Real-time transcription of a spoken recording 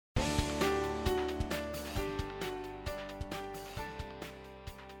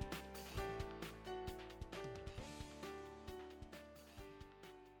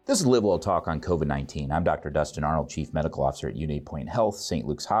This is Live Well Talk on COVID-19. I'm Dr. Dustin Arnold, Chief Medical Officer at Unity Point Health, St.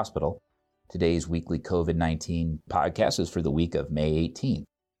 Luke's Hospital. Today's weekly COVID-19 podcast is for the week of May 18th.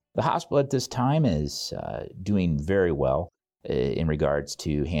 The hospital at this time is doing very well in regards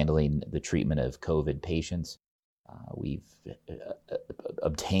to handling the treatment of COVID patients. We've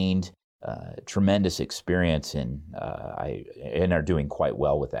obtained tremendous experience and are doing quite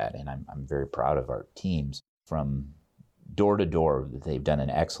well with that. And I'm very proud of our teams. From door to door, they've done an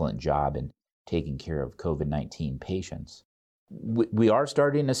excellent job in taking care of COVID-19 patients. We are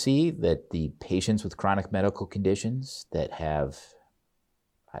starting to see that the patients with chronic medical conditions that have,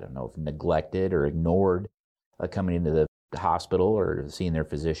 if neglected or ignored coming into the hospital or seeing their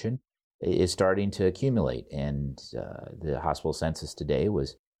physician is starting to accumulate. And the hospital census today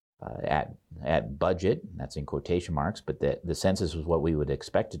was at budget, that's in quotation marks, but the census was what we would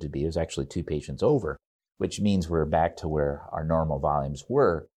expect it to be. It was actually 2 patients over, which means we're back to where our normal volumes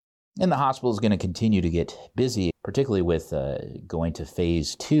were. And the hospital is going to continue to get busy, particularly with going to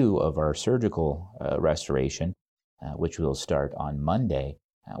phase 2 of our surgical restoration, which will start on Monday.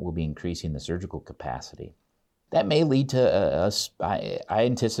 We'll be increasing the surgical capacity. That may lead to I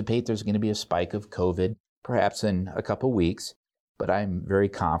anticipate there's going to be a spike of COVID, perhaps in a couple weeks, but I'm very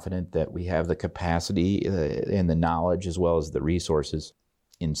confident that we have the capacity and the knowledge as well as the resources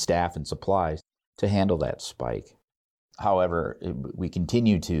in staff and supplies to handle that spike. However, we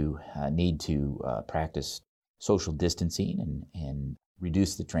continue to need to practice social distancing and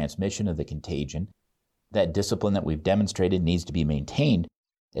reduce the transmission of the contagion. That discipline that we've demonstrated needs to be maintained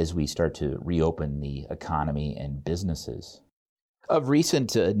as we start to reopen the economy and businesses. Of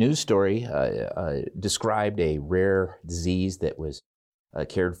recent news story described a rare disease that was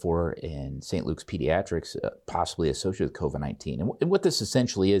cared for in St. Luke's Pediatrics, possibly associated with COVID-19. And what this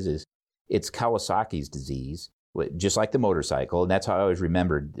essentially is it's Kawasaki's disease, just like the motorcycle. And that's how I always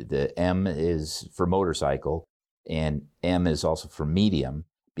remembered. The M is for motorcycle, and M is also for medium,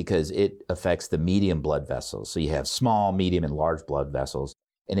 because it affects the medium blood vessels. So you have small, medium, and large blood vessels.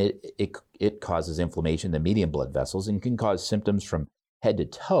 And it causes inflammation in the medium blood vessels and can cause symptoms from head to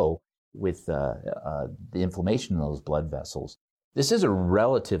toe with the inflammation in those blood vessels. This is a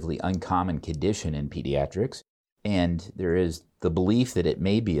relatively uncommon condition in pediatrics, and there is the belief that it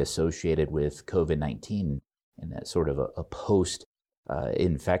may be associated with COVID-19 and that sort of a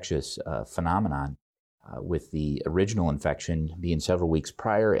post-infectious phenomenon, with the original infection being several weeks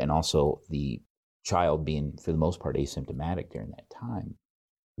prior and also the child being, for the most part, asymptomatic during that time.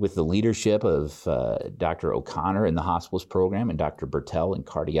 With the leadership of Dr. O'Connor in the hospice program and Dr. Bertel in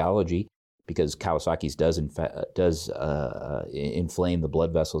cardiology, because Kawasaki's does inflame the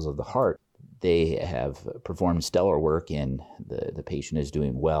blood vessels of the heart, they have performed stellar work, and the patient is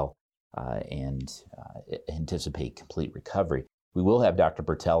doing well and anticipate complete recovery. We will have Dr.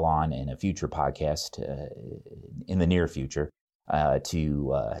 Bertel on in a future podcast in the near future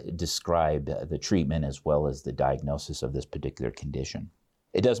to describe the treatment as well as the diagnosis of this particular condition.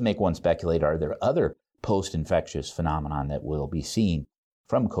 It does make one speculate, are there other post-infectious phenomenon that we'll be seeing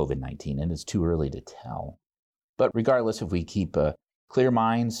from COVID-19? And it's too early to tell. But regardless, if we keep clear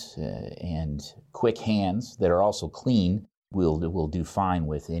minds and quick hands that are also clean, we'll do fine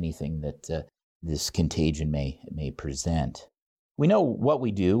with anything that this contagion may present. We know what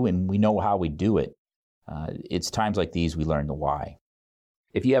we do and we know how we do it. It's times like these we learn the why.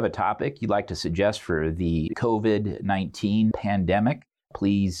 If you have a topic you'd like to suggest for the COVID-19 pandemic,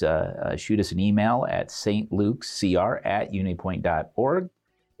 please shoot us an email at stlukescr@unitypoint.org.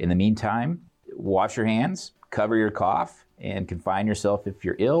 In the meantime, wash your hands, cover your cough, and confine yourself if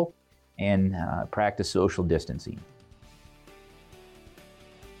you're ill, and practice social distancing.